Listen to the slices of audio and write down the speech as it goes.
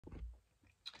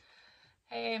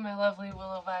Hey, my lovely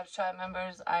Willow Vibes tribe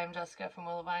members. I'm Jessica from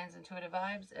Willow Vines Intuitive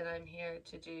Vibes, and I'm here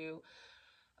to do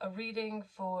a reading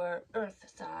for Earth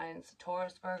signs,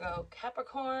 Taurus, Virgo,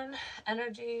 Capricorn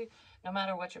energy, no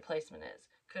matter what your placement is,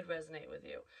 could resonate with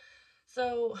you.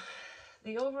 So,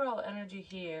 the overall energy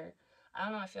here, I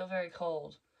don't know, I feel very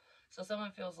cold. So,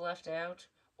 someone feels left out,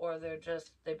 or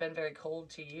they've been very cold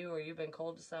to you, or you've been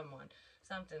cold to someone.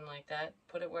 Something like that.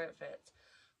 Put it where it fits.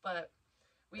 But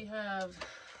we have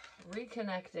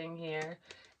reconnecting here,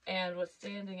 and what's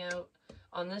standing out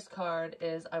on this card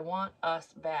is I want us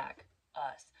back.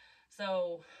 Us.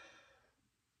 So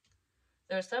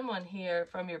there's someone here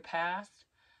from your past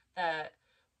that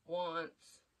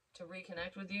wants to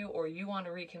reconnect with you, or you want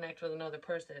to reconnect with another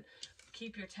person.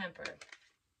 Keep your temper.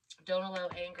 Don't allow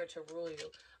anger to rule you.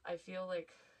 I feel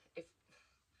like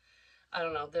I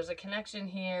don't know, there's a connection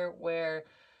here where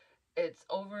it's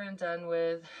over and done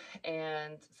with,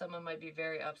 and someone might be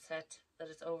very upset that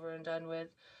it's over and done with.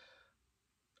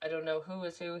 I don't know who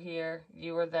is who here,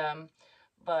 you or them,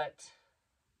 but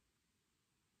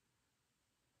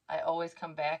I always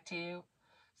come back to you.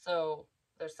 So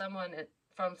there's someone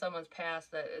from someone's past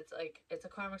that it's a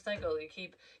karmic cycle. You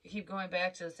keep going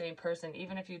back to the same person,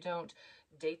 even if you don't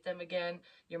date them again.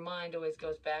 Your mind always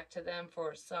goes back to them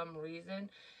for some reason,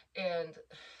 and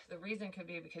the reason could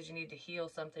be because you need to heal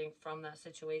something from that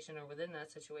situation or within that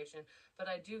situation. But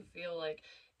I do feel like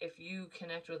if you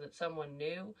connect with someone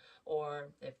new, or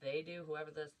if they do, whoever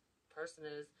this person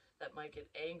is that might get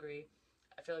angry,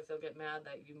 I feel like they'll get mad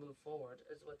that you move forward,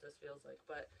 is what this feels like.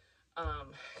 But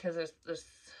because there's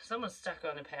someone stuck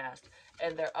on the past,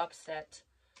 and they're upset,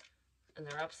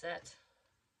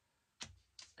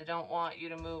 they don't want you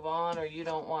to move on, or you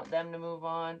don't want them to move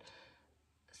on,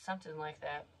 something like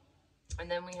that. And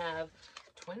then we have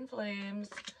twin flames,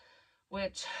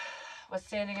 which what's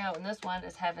standing out in this one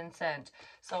is heaven sent.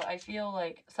 So I feel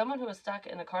like someone who is stuck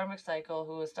in a karmic cycle,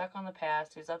 who is stuck on the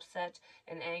past, who's upset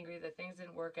and angry that things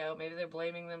didn't work out. Maybe they're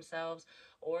blaming themselves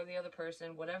or the other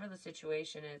person, whatever the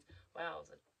situation is. Wow,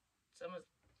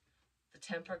 the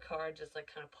temper card just like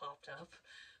kind of popped up.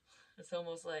 It's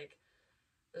almost like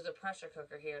there's a pressure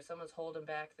cooker here. Someone's holding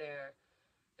back their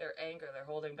anger. They're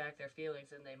holding back their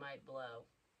feelings, and they might blow.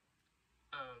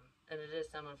 And it is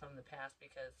someone from the past,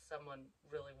 because someone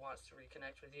really wants to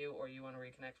reconnect with you, or you want to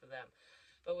reconnect with them.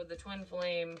 But with the twin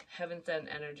flame, heaven sent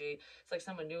energy, it's like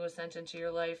someone new was sent into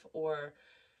your life, or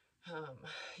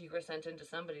you were sent into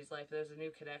somebody's life. There's a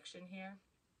new connection here.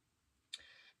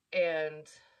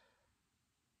 And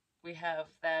we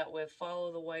have that with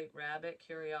follow the white rabbit,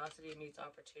 curiosity meets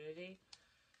opportunity.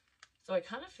 So I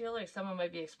kind of feel like someone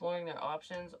might be exploring their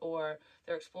options, or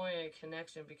they're exploring a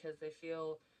connection because they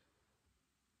feel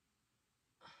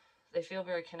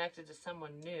very connected to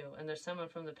someone new, and there's someone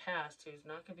from the past who's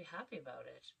not going to be happy about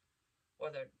it, or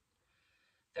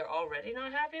they're already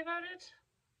not happy about it,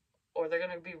 or they're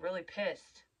going to be really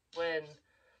pissed when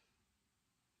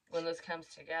this comes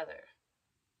together.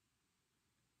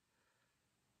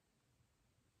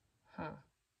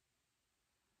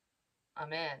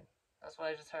 I'm in. That's what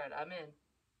I just heard. I'm in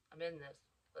this.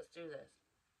 Let's do this.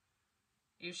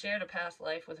 You shared a past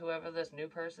life with whoever this new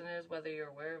person is, whether you're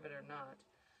aware of it or not.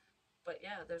 But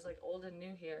yeah, there's like old and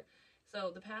new here.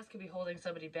 So the past could be holding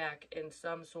somebody back in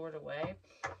some sort of way.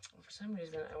 For some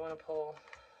reason, I want to pull,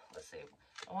 let's see,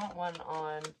 I want one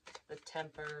on the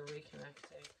temper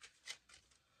reconnecting.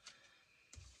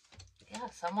 Yeah,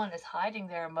 someone is hiding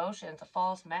their emotions, a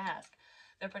false mask.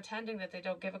 They're pretending that they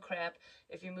don't give a crap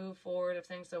if you move forward, if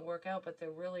things don't work out, but they're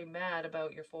really mad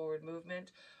about your forward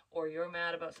movement, or you're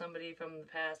mad about somebody from the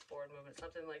past forward movement,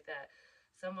 something like that.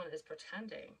 Someone is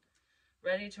pretending,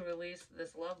 ready to release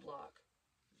this love block.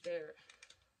 They're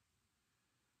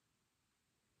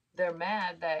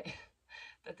mad that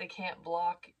they can't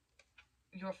block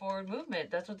your forward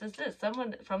movement. That's what this is.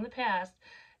 Someone from the past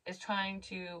is trying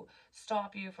to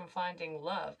stop you from finding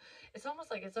love. It's almost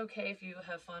like it's okay if you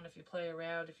have fun, if you play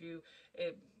around, if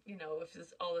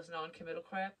this all this non-committal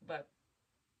crap, but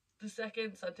the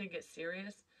second something gets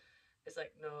serious, it's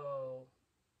like, no.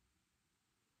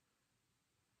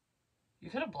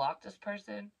 You could have blocked this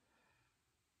person,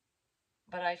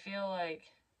 but I feel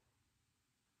like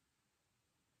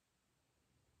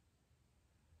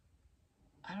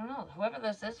I don't know, whoever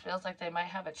this is feels like they might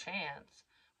have a chance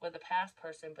with a past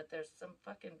person, but there's some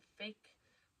fucking fake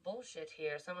bullshit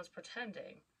here. Someone's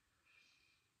pretending.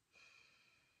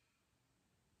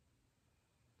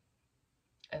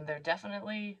 And they're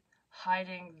definitely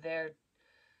hiding their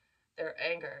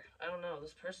anger. I don't know,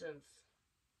 this person's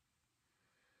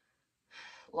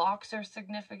locks are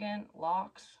significant.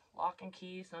 Lock and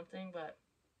key, something, but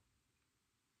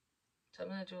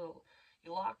something to do.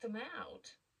 You locked them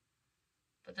out.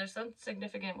 But there's some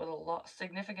significance with a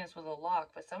lock.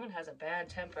 But someone has a bad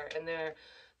temper and they're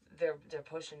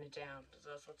pushing it down. So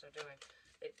that's what they're doing.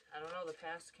 I don't know. The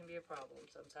past can be a problem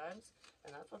sometimes,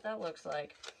 and that's what that looks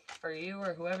like for you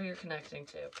or whoever you're connecting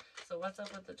to. So what's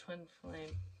up with the twin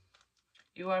flame?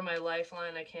 You are my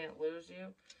lifeline. I can't lose you.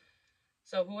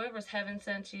 So whoever's heaven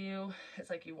sent to you,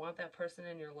 it's like you want that person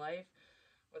in your life,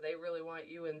 or they really want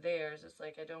you in theirs. It's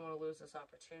like, I don't want to lose this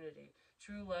opportunity.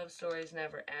 True love stories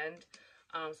never end.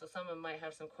 So someone might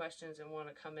have some questions and want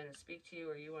to come in and speak to you,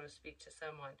 or you want to speak to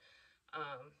someone.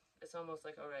 It's almost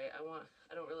like, all right,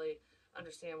 I don't really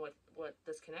understand what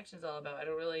this connection is all about. I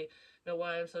don't really know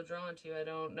why I'm so drawn to you. I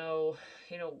don't know,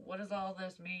 what does all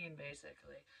this mean,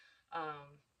 basically.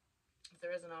 If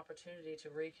there is an opportunity to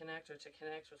reconnect or to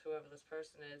connect with whoever this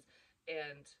person is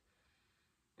and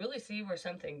really see where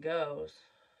something goes.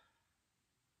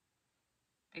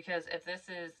 Because if this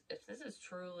is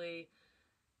truly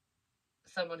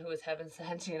someone who is heaven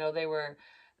sent,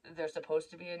 they're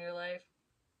supposed to be in your life,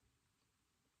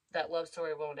 that love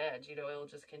story won't end. It'll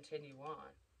just continue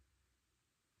on.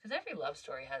 Because every love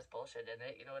story has bullshit in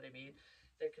it, you know what I mean?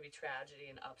 There could be tragedy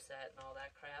and upset and all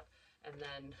that crap, and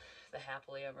then the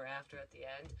happily ever after at the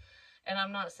end. And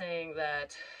I'm not saying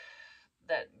that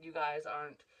you guys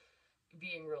aren't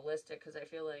being realistic, because I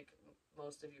feel like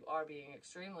most of you are being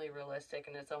extremely realistic,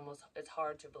 and it's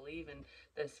hard to believe in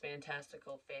this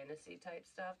fantastical fantasy type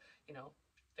stuff.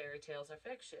 Fairy tales are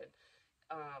fiction,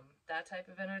 that type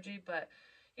of energy. But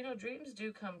dreams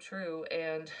do come true,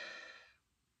 and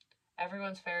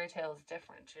everyone's fairy tale is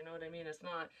different. You know what I mean?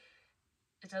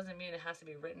 It doesn't mean it has to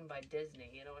be written by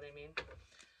Disney. You know what I mean?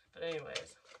 But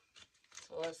anyways,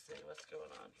 so let's see what's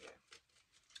going on here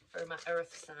for my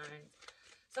earth signs.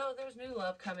 So there's new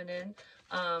love coming in.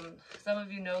 Some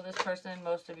of you know this person,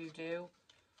 most of you do.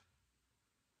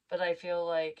 But I feel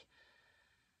like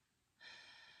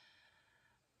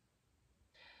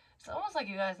it's almost like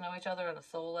you guys know each other on a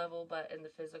soul level, but in the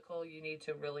physical, you need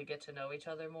to really get to know each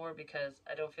other more, because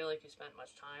I don't feel like you spent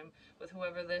much time with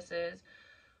whoever this is.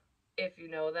 If you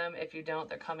know them, if you don't,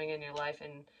 they're coming in your life,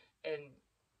 and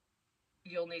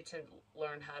you'll need to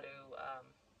learn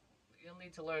you'll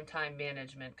need to learn time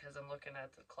management, because I'm looking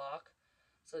at the clock,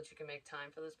 so that you can make time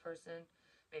for this person.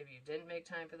 Maybe you didn't make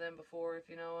time for them before if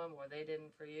you know them, or they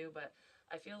didn't for you, but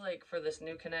I feel like for this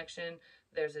new connection,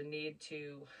 there's a need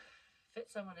to fit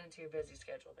someone into your busy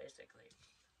schedule, basically.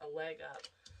 A leg up.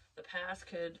 The past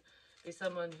could be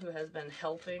someone who has been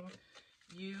helping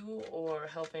you or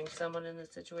helping someone in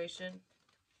this situation.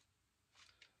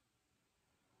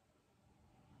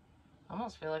 I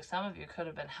almost feel like some of you could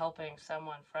have been helping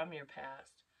someone from your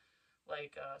past,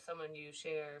 like someone you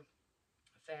share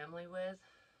family with.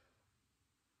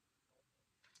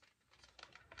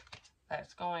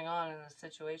 That's going on in a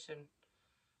situation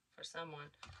for someone.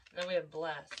 And then we have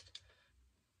blessed.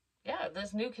 Yeah,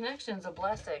 this new connection is a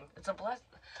blessing. It's a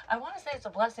I want to say it's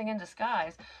a blessing in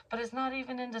disguise, but it's not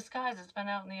even in disguise. It's been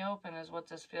out in the open is what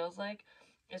this feels like.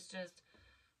 It's just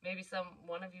maybe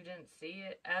one of you didn't see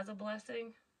it as a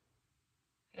blessing.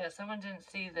 Yeah, someone didn't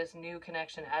see this new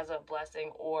connection as a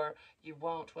blessing, or you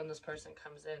won't when this person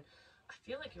comes in. I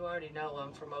feel like you already know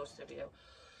them for most of you.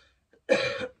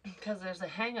 Because there's a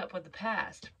hang up with the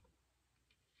past.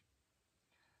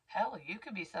 Hell, you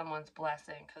could be someone's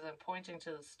blessing, because I'm pointing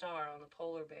to the star on the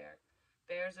polar bear.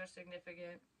 Bears are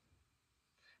significant.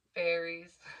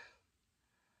 Fairies.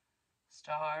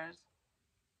 Stars.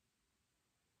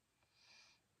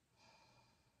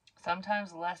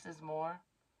 Sometimes less is more.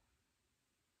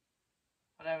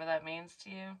 Whatever that means to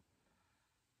you.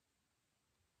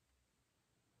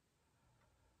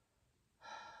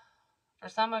 For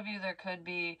some of you, there could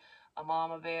be a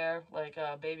mama bear, like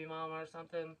a baby mama or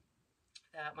something,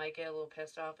 that might get a little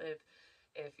pissed off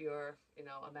if you're,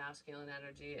 a masculine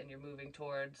energy and you're moving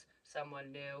towards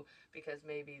someone new, because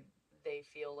maybe they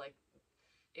feel like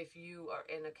if you are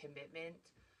in a commitment,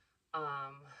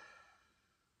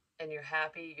 and you're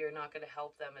happy, you're not going to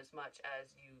help them as much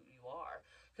as you are.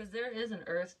 Because there is an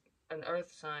earth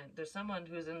sign. There's someone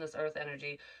who's in this earth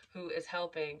energy who is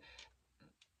helping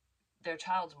their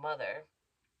child's mother.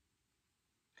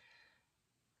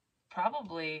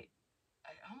 Probably,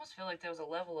 I almost feel like there was a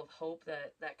level of hope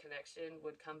that that connection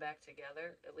would come back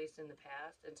together, at least in the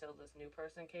past, until this new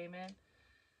person came in.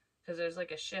 Because there's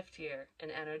like a shift here in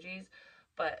energies.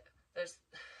 But I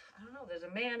don't know, there's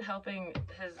a man helping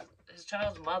his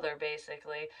child's mother,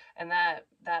 basically. And that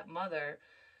mother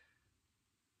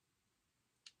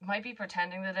might be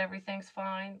pretending that everything's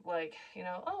fine. Like,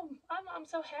 oh, I'm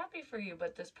so happy for you.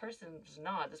 But this person's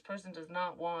not. This person does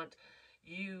not want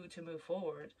you to move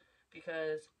forward,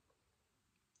 because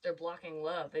they're blocking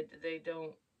love. They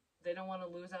don't want to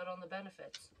lose out on the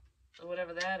benefits,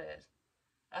 whatever that is.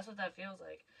 That's what that feels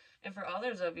like. And for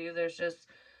others of you, there's just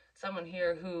someone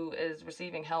here who is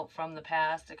receiving help from the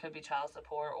past. It could be child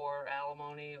support or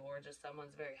alimony, or just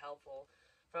someone's very helpful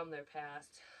from their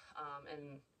past.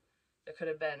 And there could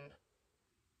have been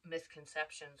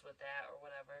misconceptions with that or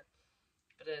whatever.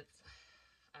 But it's,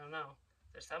 I don't know.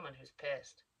 There's someone who's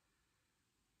pissed.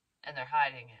 And they're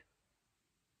hiding it.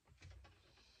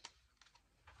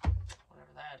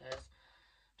 Whatever that is.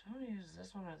 Do I want to use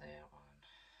this one or that one?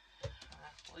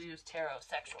 We'll use tarot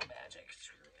sexual magic.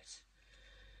 Screw it.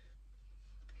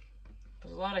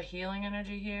 There's a lot of healing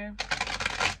energy here.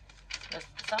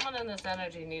 Someone in this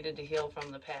energy needed to heal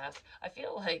from the past. I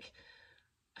feel like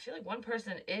one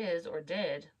person is or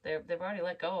did. They've already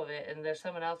let go of it, and there's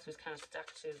someone else who's kind of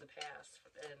stuck to the past,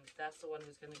 and that's the one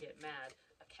who's going to get mad.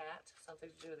 A cat?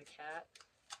 Something to do with a cat?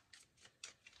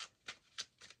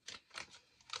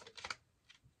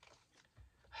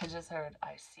 I just heard,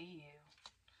 I see you.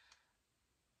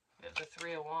 We have the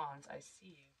Three of Wands. I see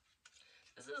you.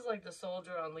 This is like the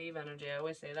soldier on leave energy. I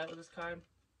always say that with this card,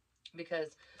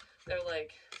 because they're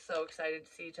like so excited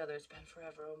to see each other. It's been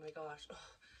forever. Oh my gosh.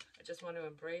 Oh, I just want to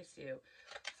embrace you.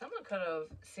 Someone could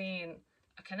have seen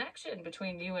a connection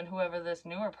between you and whoever this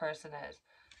newer person is.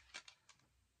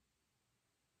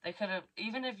 They could have,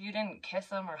 even if you didn't kiss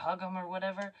them or hug them or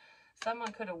whatever,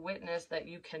 someone could have witnessed that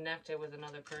you connected with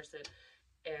another person.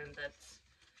 And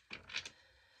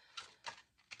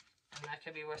that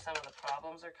could be where some of the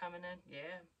problems are coming in.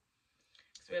 Yeah.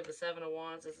 So we have the Seven of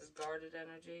Wands. This is guarded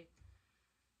energy.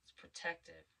 It's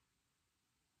protective.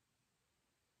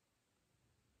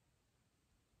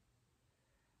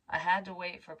 I had to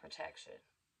wait for protection.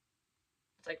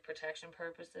 It's like protection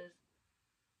purposes.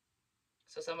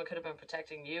 So someone could have been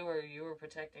protecting you, or you were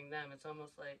protecting them. It's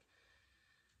almost like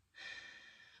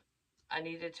I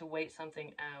needed to wait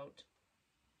something out.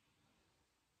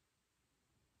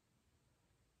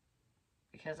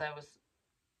 Because I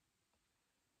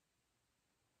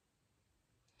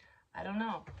don't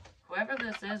know. Whoever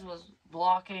this is was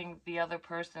blocking the other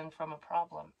person from a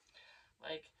problem.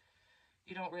 Like,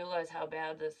 you don't realize how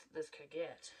bad this could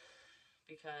get.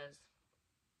 Because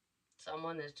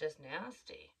someone is just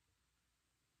nasty.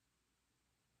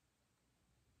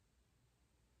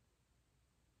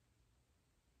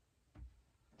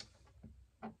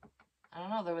 I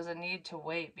don't know. There was a need to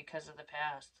wait because of the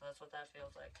past. So that's what that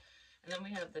feels like. And then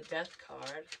we have the Death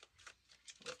card.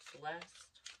 What's blessed?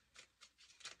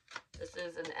 This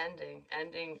is an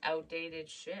ending outdated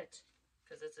shit,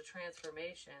 because it's a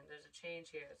transformation. There's a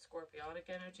change here. It's scorpionic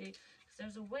energy, because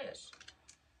there's a wish.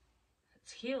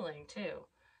 It's healing too.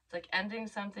 It's like ending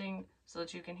something so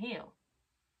that you can heal.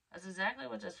 That's exactly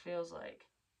what this feels like.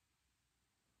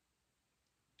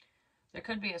 There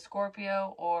could be a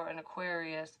Scorpio or an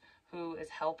Aquarius who is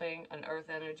helping an earth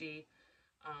energy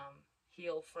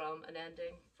heal from an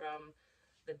ending, from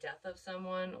the death of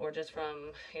someone, or just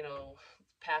from,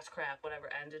 past crap, whatever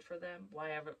ended for them,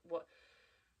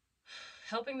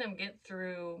 helping them get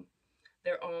through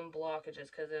their own blockages,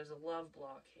 because there's a love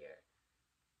block here.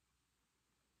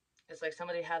 It's like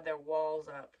somebody had their walls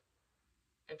up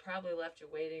and probably left you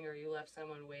waiting, or you left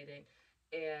someone waiting,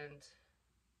 and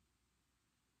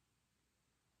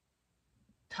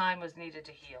time was needed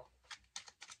to heal.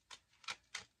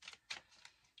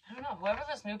 I don't know, whoever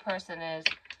this new person is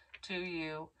to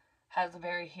you has a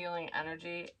very healing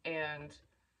energy, and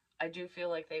I do feel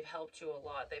like they've helped you a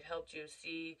lot. They've helped you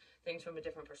see things from a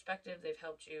different perspective. They've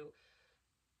helped you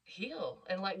heal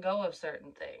and let go of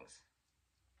certain things.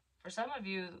 For some of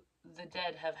you, the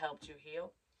dead have helped you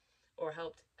heal, or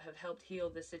have helped heal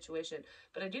this situation.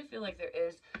 But I do feel like there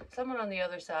is someone on the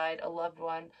other side, a loved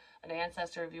one, an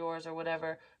ancestor of yours or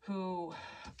whatever, who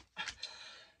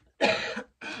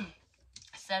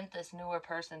sent this newer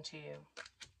person to you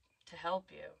to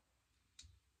help you,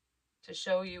 to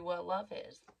show you what love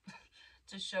is,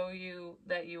 to show you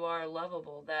that you are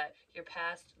lovable, that your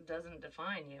past doesn't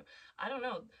define you. I don't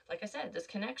know. Like I said, this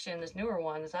connection, this newer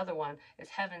one, this other one, is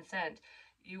heaven sent.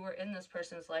 You were in this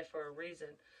person's life for a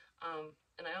reason.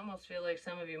 And I almost feel like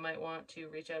some of you might want to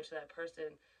reach out to that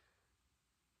person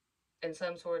in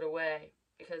some sort of way,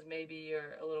 because maybe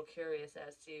you're a little curious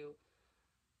as to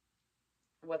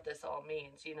what this all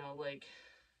means. Like,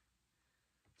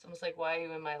 it's almost like, why are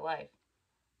you in my life?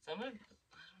 I don't know.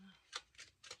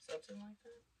 Something like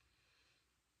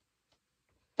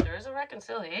that. There is a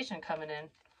reconciliation coming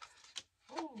in.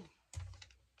 Ooh.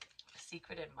 A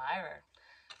secret admirer.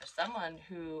 There's someone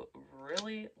who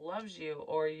really loves you,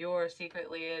 or you're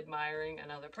secretly admiring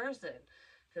another person,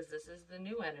 because this is the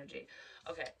new energy.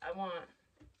 Okay, I want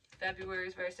February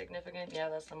is very significant. Yeah,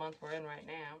 that's the month we're in right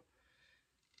now.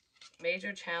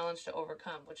 Major challenge to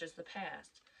overcome, which is the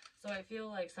past. So I feel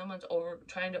like someone's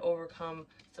trying to overcome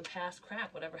some past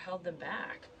crap, whatever held them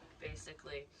back,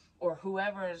 basically. Or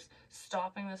whoever's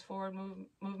stopping this forward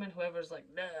movement, whoever's like,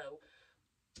 no.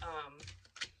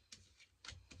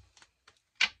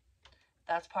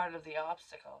 That's part of the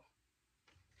obstacle.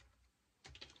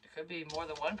 It could be more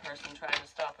than one person trying to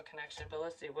stop a connection, but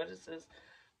let's see, what is this?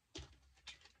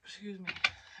 Excuse me,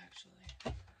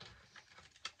 actually.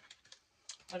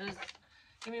 What is,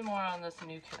 give me more on this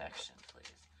new connection,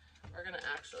 please. We're going to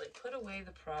actually put away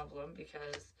the problem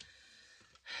because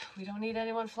we don't need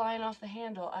anyone flying off the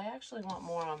handle. I actually want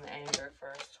more on the anger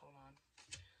first. Hold on.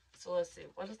 So let's see,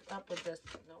 what is up with this?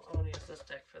 No, I don't use this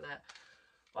deck for that.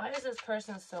 Why is this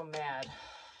person so mad?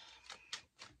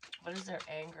 What is their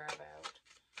anger about?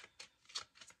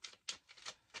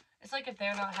 It's like if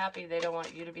they're not happy, they don't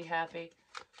want you to be happy.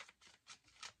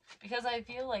 Because I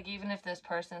feel like even if this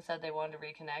person said they wanted to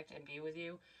reconnect and be with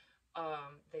you,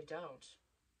 they don't.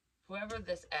 Whoever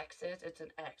this ex is, it's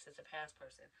an ex, it's a past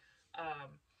person.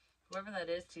 Whoever that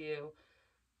is to you,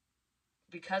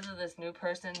 because of this new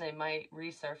person, they might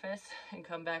resurface and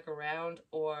come back around,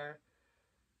 or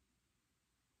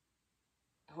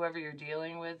whoever you're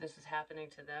dealing with, this is happening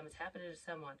to them. It's happening to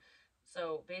someone.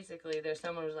 So basically, there's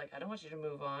someone who's like, I don't want you to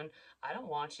move on. I don't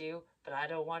want you, but I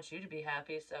don't want you to be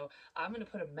happy. So I'm going to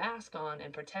put a mask on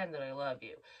and pretend that I love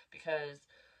you because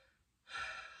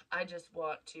I just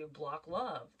want to block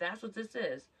love. That's what this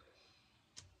is.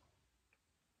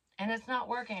 And it's not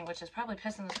working, which is probably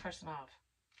pissing this person off.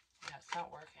 Yeah, it's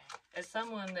not working. It's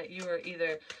someone that you were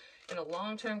either in a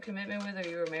long-term commitment with or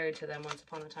you were married to them once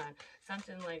upon a time.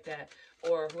 Something like that.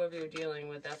 Or whoever you're dealing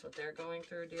with, that's what they're going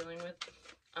through dealing with.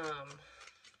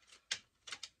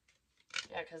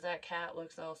 Yeah, because that cat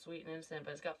looks all sweet and innocent,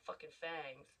 but it's got fucking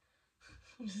fangs.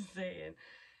 I'm just saying.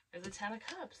 There's a 10 of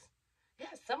Cups. Yeah,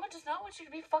 someone does not want you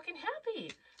to be fucking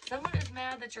happy. Someone is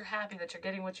mad that you're happy, that you're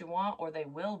getting what you want, or they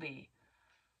will be.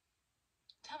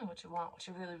 Tell me what you want, what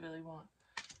you really, really want.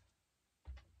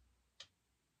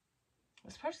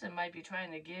 This person might be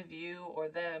trying to give you or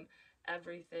them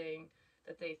everything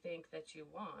that they think that you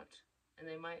want. And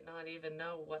they might not even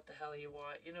know what the hell you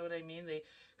want. You know what I mean?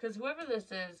 Because whoever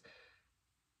this is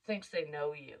thinks they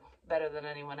know you better than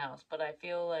anyone else. But I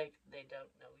feel like they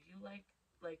don't know you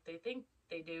like they think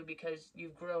they do because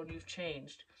you've grown, you've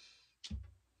changed.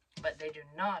 But they do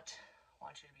not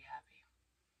want you to be happy.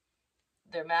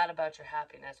 They're mad about your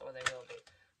happiness, or they will be.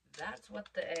 That's what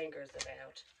the anger's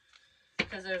about.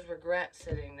 Because there's regret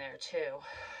sitting there too.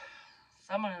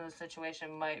 Someone in the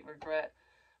situation might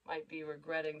be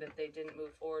regretting that they didn't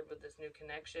move forward with this new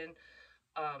connection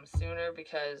sooner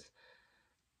because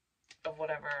of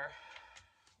whatever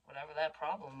that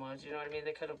problem was. You know what I mean?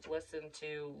 They could have listened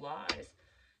to lies.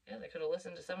 Yeah, they could have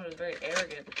listened to someone who's very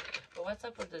arrogant. But what's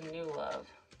up with the new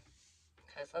love?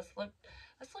 Because let's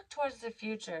look towards the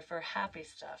future for happy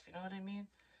stuff. You know what I mean?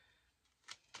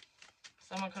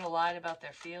 Someone could have lied about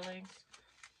their feelings.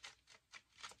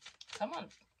 Someone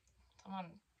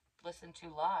listened to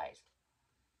lies.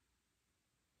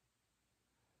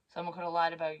 Someone could have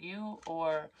lied about you,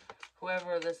 or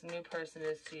whoever this new person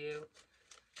is to you.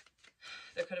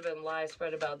 There could have been lies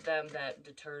spread about them that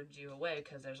deterred you away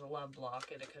because there's a love block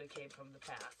and it could have came from the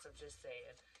past. I'm just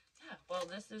saying. Yeah, well,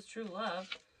 this is true love.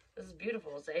 This is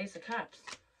beautiful. It's the Ace of Cups.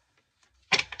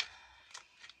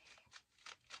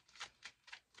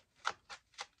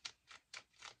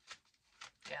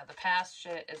 Yeah, the past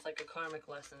shit is like a karmic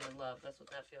lesson in love. That's what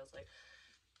that feels like.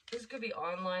 This could be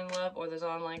online love, or there's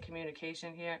online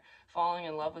communication here. Falling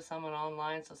in love with someone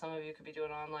online. So some of you could be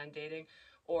doing online dating.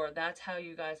 Or that's how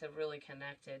you guys have really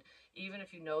connected. Even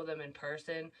if you know them in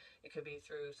person, it could be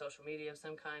through social media of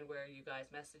some kind where you guys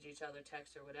message each other,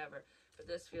 text or whatever. But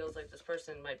this feels like this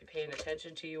person might be paying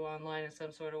attention to you online in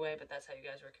some sort of way, but that's how you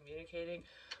guys were communicating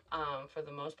for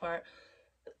the most part.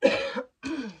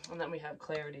 And then we have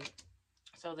clarity.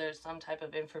 So there's some type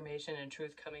of information and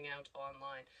truth coming out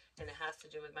online, and it has to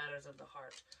do with matters of the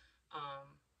heart.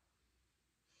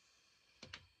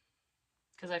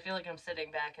 Because I feel like I'm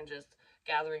sitting back and just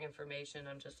gathering information.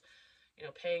 I'm just,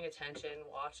 paying attention,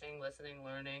 watching, listening,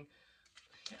 learning.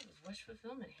 Yeah, there's wish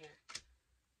fulfillment here.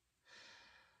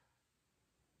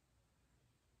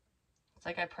 It's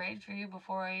like I prayed for you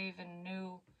before I even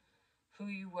knew who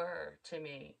you were to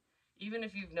me. Even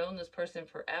if you've known this person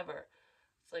forever.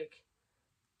 It's like,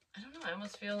 I don't know, I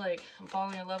almost feel like I'm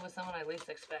falling in love with someone I least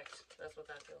expect. That's what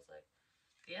that feels like.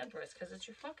 The Empress, because it's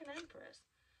your fucking Empress.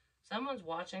 Someone's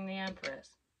watching the Empress.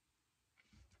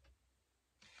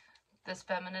 This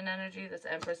feminine energy, this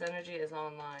Empress energy is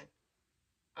online.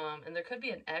 And there could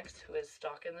be an ex who is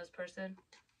stalking this person.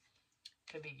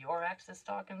 Could be your ex is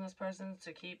stalking this person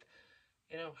to keep,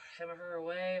 you know, him or her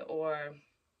away, or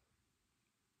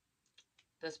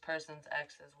this person's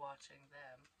ex is watching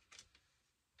them,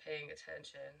 paying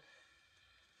attention.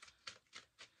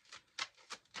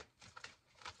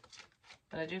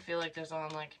 But I do feel like there's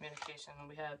online communication, and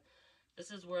we have,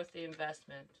 this is worth the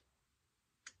investment.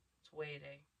 It's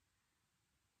waiting.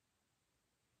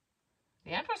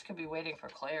 The Empress could be waiting for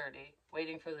clarity,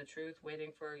 waiting for the truth,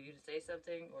 waiting for you to say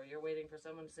something, or you're waiting for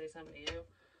someone to say something to you.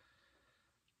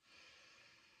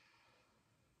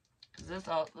 Because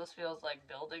this feels like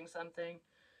building something.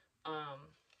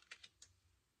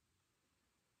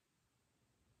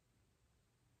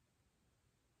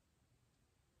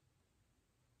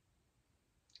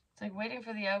 It's like waiting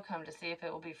for the outcome to see if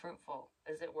it will be fruitful.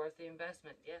 Is it worth the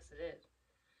investment? Yes, it is.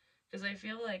 Because I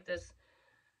feel like this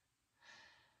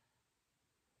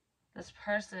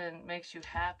person makes you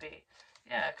happy.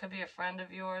 Yeah, it could be a friend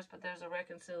of yours, but there's a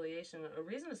reconciliation, a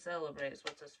reason to celebrate is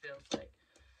what this feels like.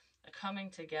 A coming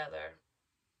together.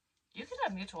 You could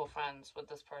have mutual friends with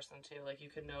this person too. Like you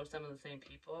could know some of the same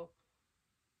people.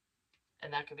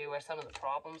 And that could be where some of the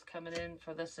problems coming in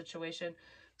for this situation.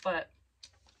 But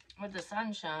with the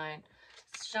sunshine,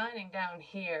 it's shining down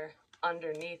here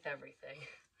underneath everything.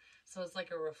 So it's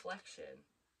like a reflection.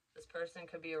 This person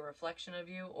could be a reflection of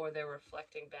you, or they're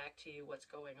reflecting back to you what's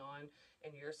going on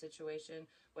in your situation,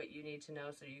 what you need to know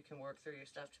so you can work through your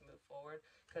stuff to move forward,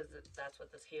 because that's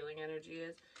what this healing energy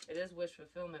is. It is wish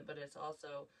fulfillment, but it's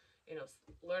also, you know,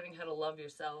 learning how to love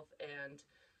yourself and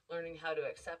learning how to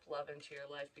accept love into your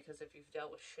life, because if you've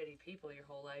dealt with shitty people your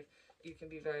whole life, you can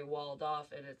be very walled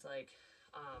off, and it's like,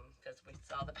 because we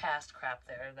saw the past crap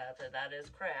there, that is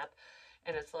crap,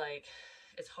 and it's like,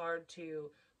 it's hard to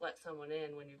let someone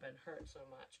in when you've been hurt so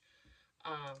much.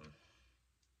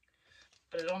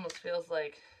 But it almost feels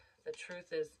like the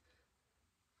truth is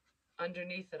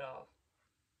underneath it all.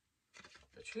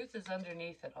 The truth is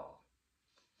underneath it all.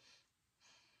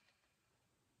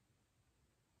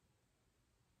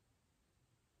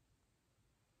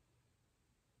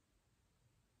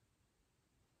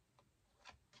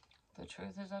 The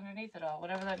truth is underneath it all.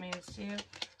 Whatever that means to you.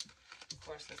 Of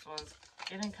course, this one's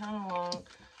getting kind of long.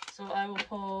 So I will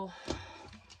pull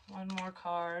one more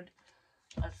card.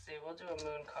 Let's see. We'll do a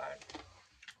moon card.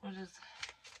 What is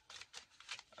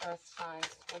earth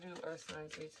signs? What do earth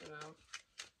signs need to know?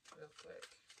 Real quick.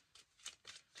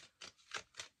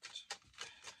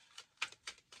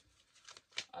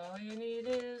 All you need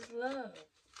is love.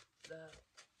 Love.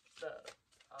 Love.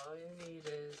 All you need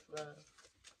is love.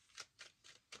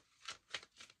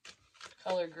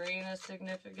 Color green is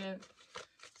significant.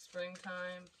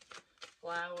 Springtime.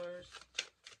 Flowers.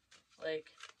 Like,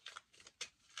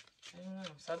 I don't know.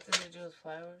 Something to do with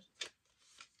flowers.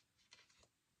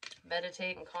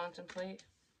 Meditate and contemplate.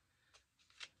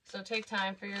 So take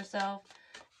time for yourself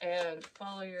and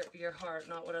follow your heart,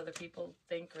 not what other people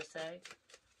think or say.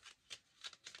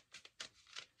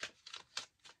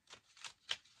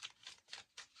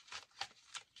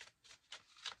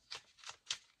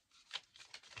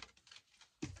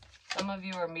 Some of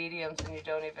you are mediums and you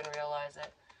don't even realize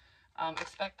it.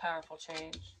 Expect powerful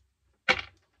change.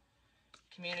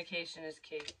 Communication is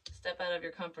key. Step out of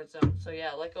your comfort zone. So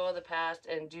yeah, let go of the past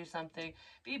and do something.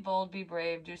 Be bold, be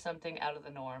brave, do something out of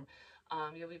the norm.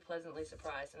 You'll be pleasantly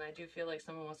surprised. And I do feel like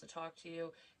someone wants to talk to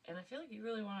you. And I feel like you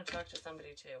really want to talk to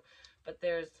somebody too. But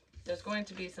there's going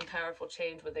to be some powerful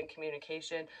change within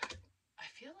communication. I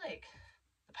feel like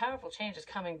the powerful change is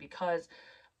coming because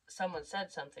someone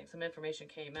said something, some information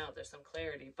came out, there's some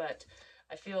clarity, but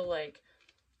I feel like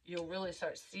you'll really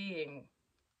start seeing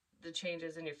the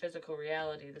changes in your physical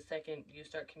reality the second you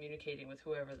start communicating with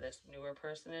whoever this newer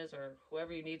person is, or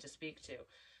whoever you need to speak to,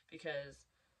 because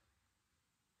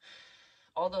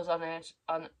all those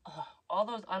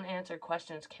unanswered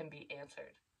questions can be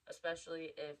answered,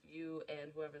 especially if you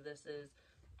and whoever this is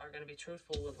are going to be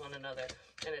truthful with one another.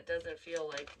 And it doesn't feel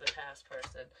like the past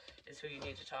person is who you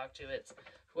need to talk to. It's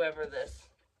whoever this,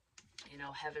 you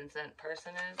know, heaven sent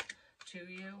person is to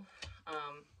you.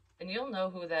 And you'll know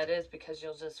who that is because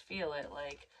you'll just feel it,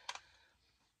 like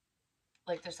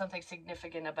there's something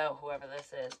significant about whoever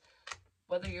this is.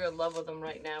 Whether you're in love with them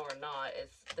right now or not,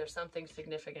 there's something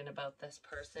significant about this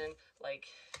person. Like,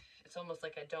 it's almost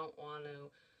like I don't want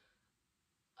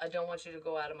you to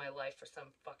go out of my life for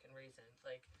some fucking reason.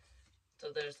 Like,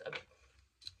 so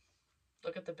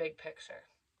look at the big picture.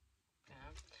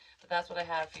 Yeah. But that's what I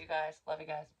have for you guys. Love you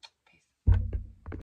guys.